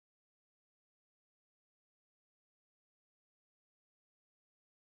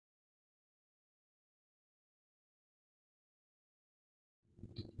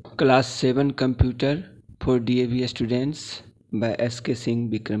Class 7 Computer for DAV students by S.K. Singh,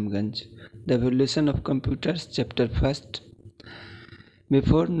 Bikramganj. The Evolution of Computers, Chapter 1st.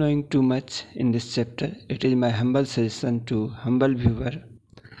 Before knowing too much in this chapter, it is my humble suggestion to humble viewer,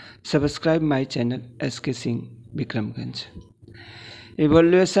 subscribe my channel S.K. Singh, Bikramganj.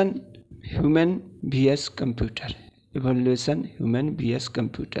 Evaluation Human vs Computer. Evaluation Human vs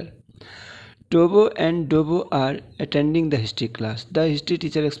Computer. Tobo and Dobo are attending the history class. The history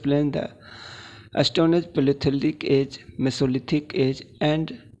teacher explains the Stone Age, Paleolithic Age, Mesolithic Age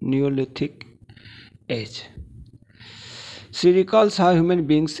and Neolithic Age. She recalls how human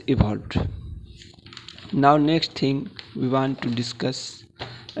beings evolved. Now next thing we want to discuss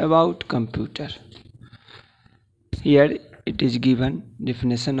about computer. Here it is given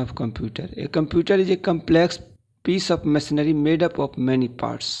definition of computer. A computer is a complex piece of machinery made up of many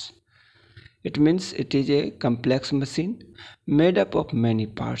parts. It means it is a complex machine made up of many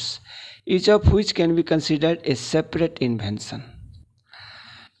parts, each of which can be considered a separate invention.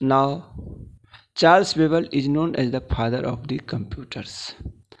 Now, Charles Babbage is known as the father of the computers.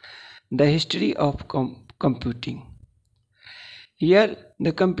 The history of computing. Here,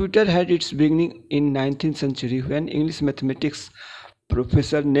 the computer had its beginning in 19th century when English mathematics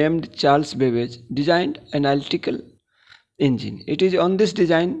professor named Charles Babbage designed an analytical engine. It is on this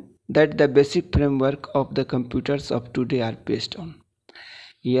design that the basic framework of the computers of today are based on.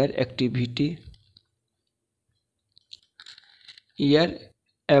 Here activity, here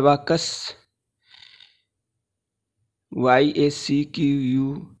abacus,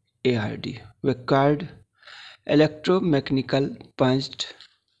 YACQUARD, record, electromechanical punched,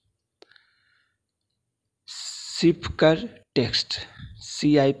 Cipher text,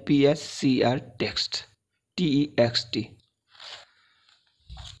 CIPSCR text, TEXT.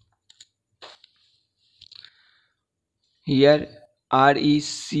 Here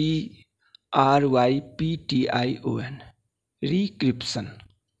RECRYPTION, recryption.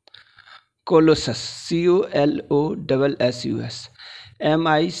 Colossus, COLOSSUS,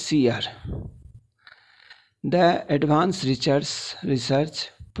 MICR. The Advanced Research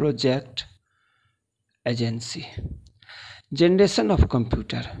Project Agency. Generation of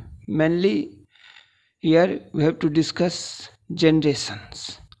computer. Mainly here we have to discuss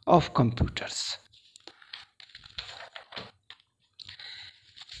generations of computers.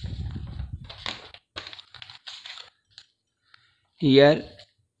 Here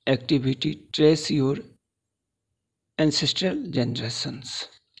activity, trace your ancestral generations.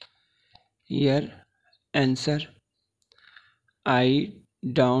 Here answer, I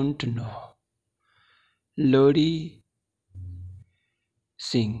don't know. Lodi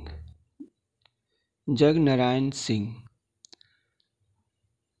Singh, Jagnarayan Singh,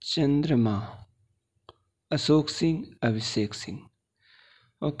 Chandrama, Ashok Singh, Abhishek Singh.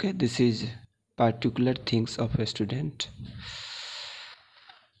 Okay, this is particular things of a student.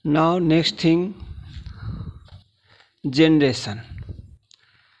 Now next thing, generation.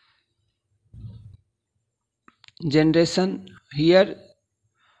 Generation, here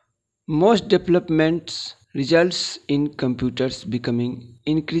most developments results in computers becoming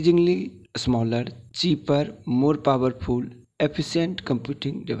increasingly smaller, cheaper, more powerful, efficient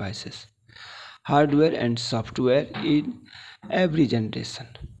computing devices, hardware and software in every generation.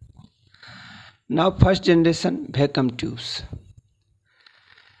 Now first generation, vacuum tubes.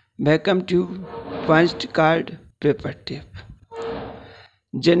 Vacuum tube, punched card, paper tape.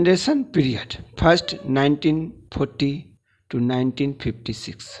 Generation period, first 1940 to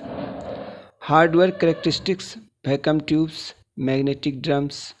 1956. Hardware characteristics, vacuum tubes, magnetic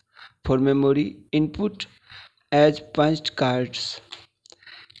drums for memory input as punched cards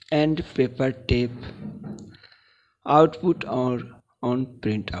and paper tape, output or on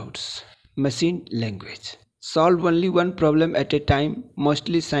printouts. Machine language, solve only one problem at a time,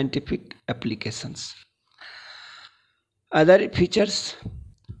 mostly scientific applications. Other features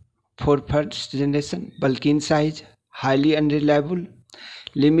for first generation, bulky in size, highly unreliable,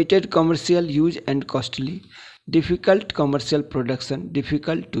 limited commercial use and costly, difficult commercial production,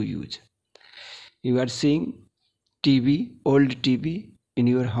 difficult to use. You are seeing TV, old TV in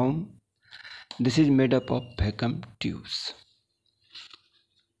your home. This is made up of vacuum tubes.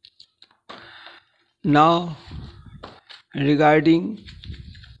 Now regarding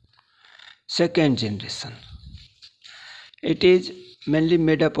second generation, it is mainly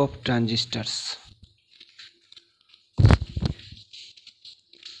made up of transistors.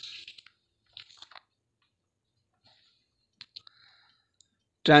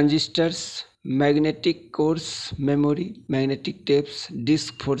 Transistors, magnetic cores, memory, magnetic tapes,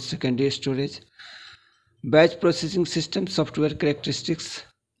 disk for secondary storage, batch processing system, software characteristics,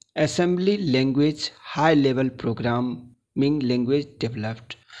 assembly language, high-level programming language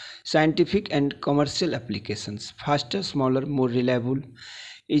developed. Scientific and commercial applications, faster, smaller, more reliable,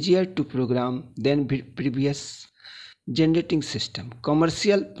 easier to program than previous generating system.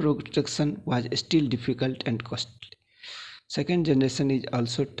 Commercial production was still difficult and costly. Second generation is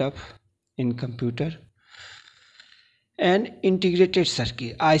also tough in computer. An integrated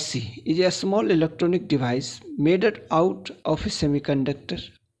circuit IC is a small electronic device made out of a semiconductor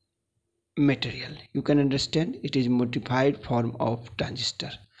material. You can understand it is modified form of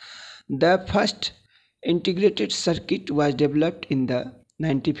transistor. The first integrated circuit was developed in the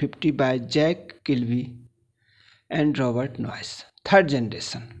 1950 by Jack Kilby and Robert Noyce. Third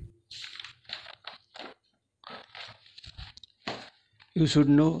generation. You should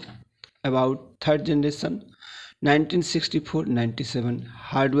know about third generation. 1964-97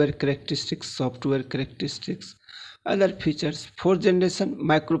 hardware characteristics, software characteristics, other features. Fourth generation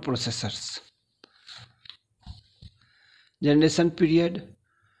microprocessors. Generation period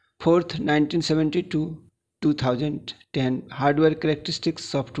fourth 1972 2010 hardware characteristics,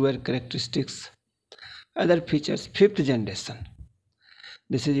 software characteristics, other features. Fifth generation.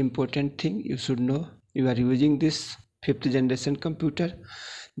 This is important thing you should know. You are using this fifth generation computer.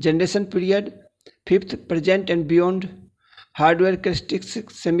 Generation period fifth, present and beyond, hardware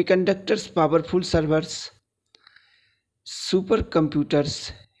characteristics, semiconductors, powerful servers,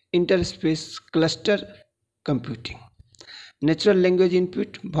 supercomputers, interspace cluster computing, natural language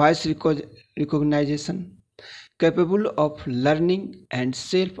input, voice recognition, capable of learning and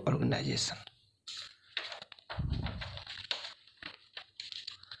self-organization.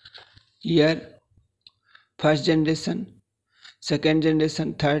 Here, first generation, second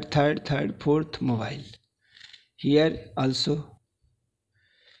generation, third, fourth, mobile. Here also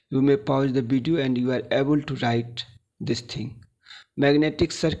you may pause the video and you are able to write this thing.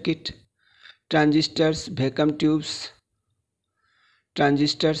 Magnetic circuit, transistors, vacuum tubes,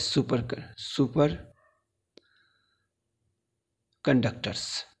 transistors, superconductors.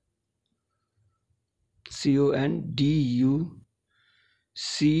 CONDUCTORS.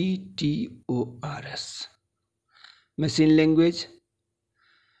 Machine language,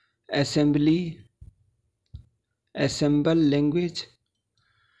 assemble language,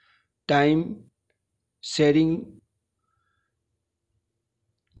 time sharing,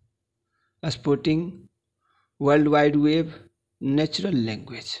 sporting, World Wide Web, natural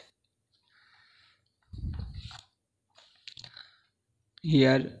language.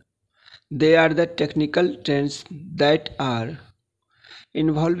 Here they are the technical trends that are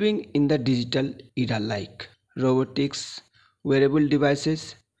involving in the digital era, like robotics, wearable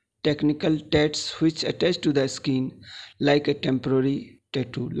devices, technical tats which attach to the skin like a temporary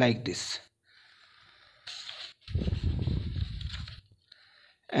tattoo, like this.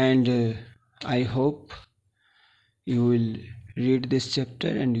 And I hope you will read this chapter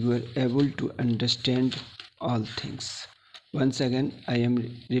and you are able to understand all things. Once again I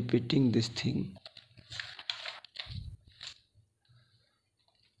am repeating this thing.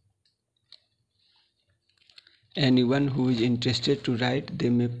 Anyone who is interested to write, they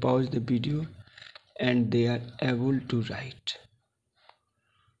may pause the video and they are able to write.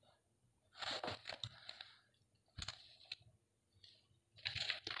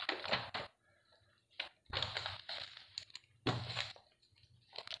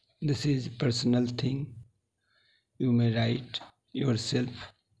 This is personal thing. You may write yourself.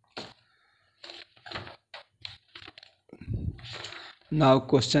 Now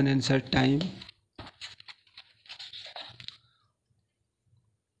question answer time.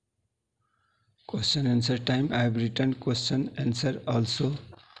 Question answer time. I have written question answer also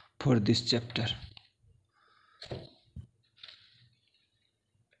for this chapter.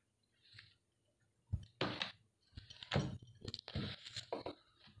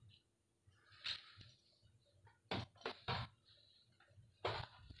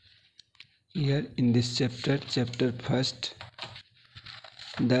 Here in this chapter, chapter first,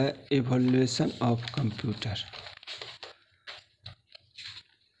 the evaluation of computer.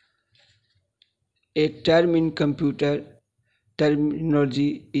 A term in computer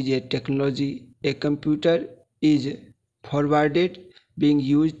terminology is a technology. A computer is forwarded being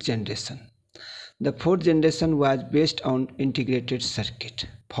used generation. The fourth generation was based on integrated circuit.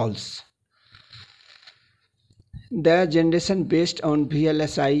 False. The generation based on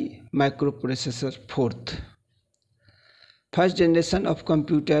VLSI microprocessor. Fourth. First generation of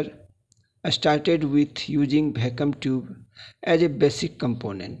computer started with using vacuum tube as a basic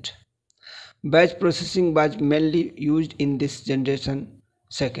component. Batch processing was mainly used in this generation.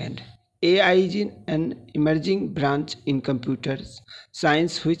 Second, AI is an emerging branch in computer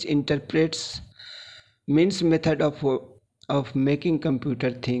science which interprets means method of making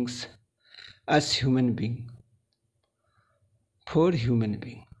computer things as human being for human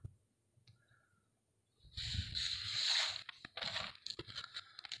being.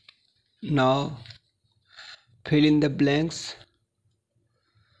 Now fill in the blanks.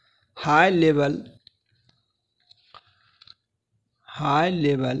 High level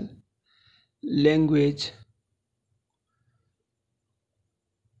language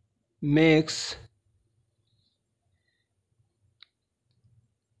makes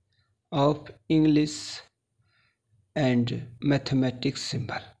of English and mathematics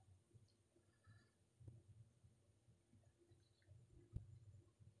symbol.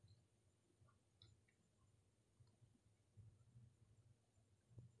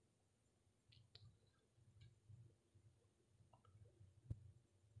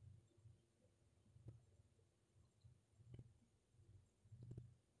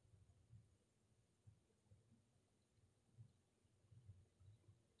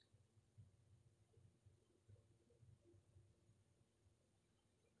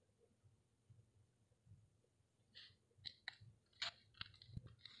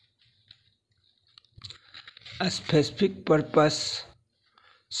 A specific purpose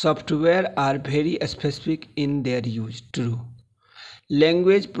software are very specific in their use. True.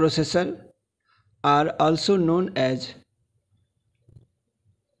 Language processor are also known as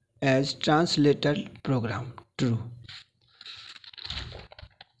translator program. True.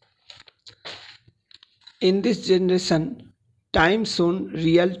 In this generation, time zone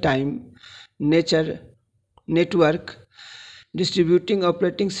real time network distributing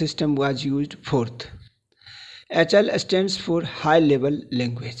operating system was used. Fourth, HL stands for high level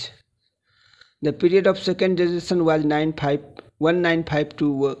language. The period of second generation was 1905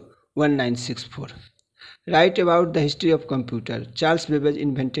 to 1964. Write about the history of computer. Charles Babbage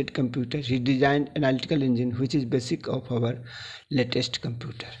invented computer. He designed analytical engine which is basic of our latest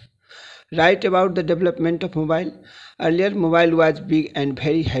computer. Write about the development of mobile. Earlier mobile was big and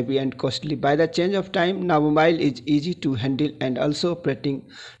very heavy and costly. By the change of time, now mobile is easy to handle and also operating.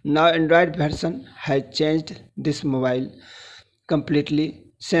 Now Android version has changed this mobile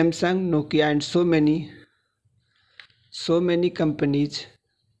completely. Samsung, Nokia and so many companies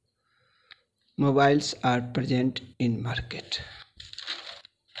mobiles are present in market.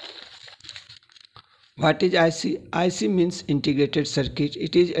 What is IC? IC means integrated circuit.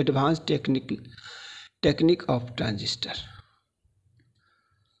 It is advanced technique of transistor.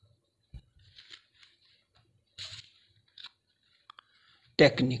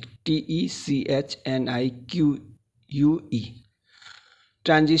 Technique, TECHNIQUE.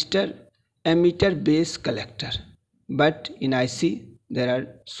 Transistor, emitter, base, collector. But in IC there are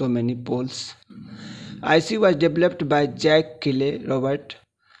so many poles. IC was developed by Jack Kelly, Robert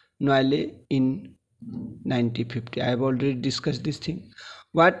Noelle in 1950. I have already discussed this thing.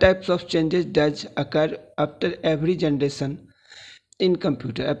 What types of changes does occur after every generation in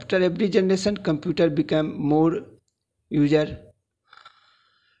computer? After every generation, computer become more user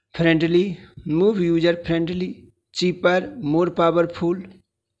friendly, cheaper, more powerful,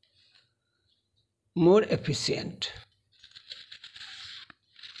 more efficient.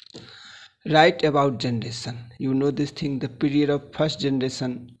 Write about generation. You know this thing. The period of first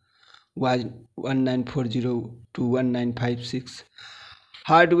generation was 1940 to 1956.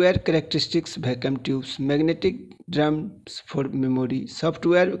 Hardware characteristics, vacuum tubes, magnetic drums for memory,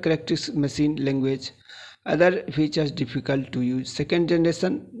 software characteristics, machine language, other features difficult to use. Second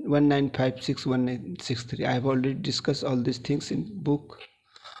generation 1956 1963. I have already discussed all these things in book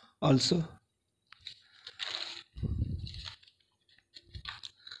also.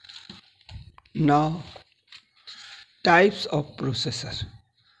 Now types of processor.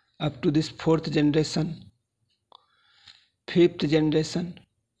 Up to this fourth generation, fifth generation,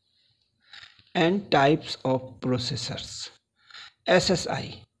 and types of processors.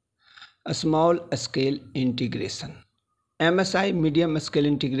 SSI, a small scale integration. MSI, medium scale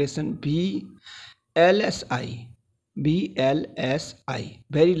integration. VLSI,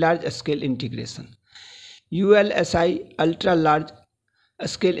 very large scale integration. ULSI, ultra large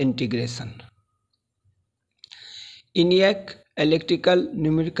scale integration. ENIAC, electrical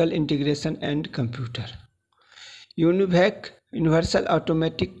numerical integration and computer. UNIVAC, universal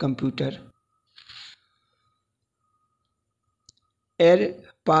automatic computer.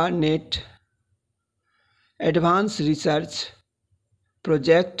 ARPANET, advanced research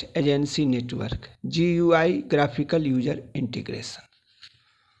project agency network. GUI, graphical user integration.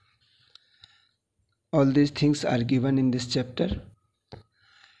 All these things are given in this chapter.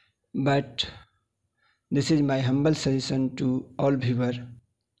 but this is my humble suggestion to all viewers.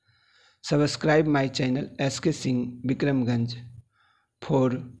 Subscribe my channel SK Singh Bikramganj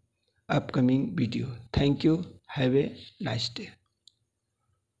for upcoming video. Thank you. Have a nice day.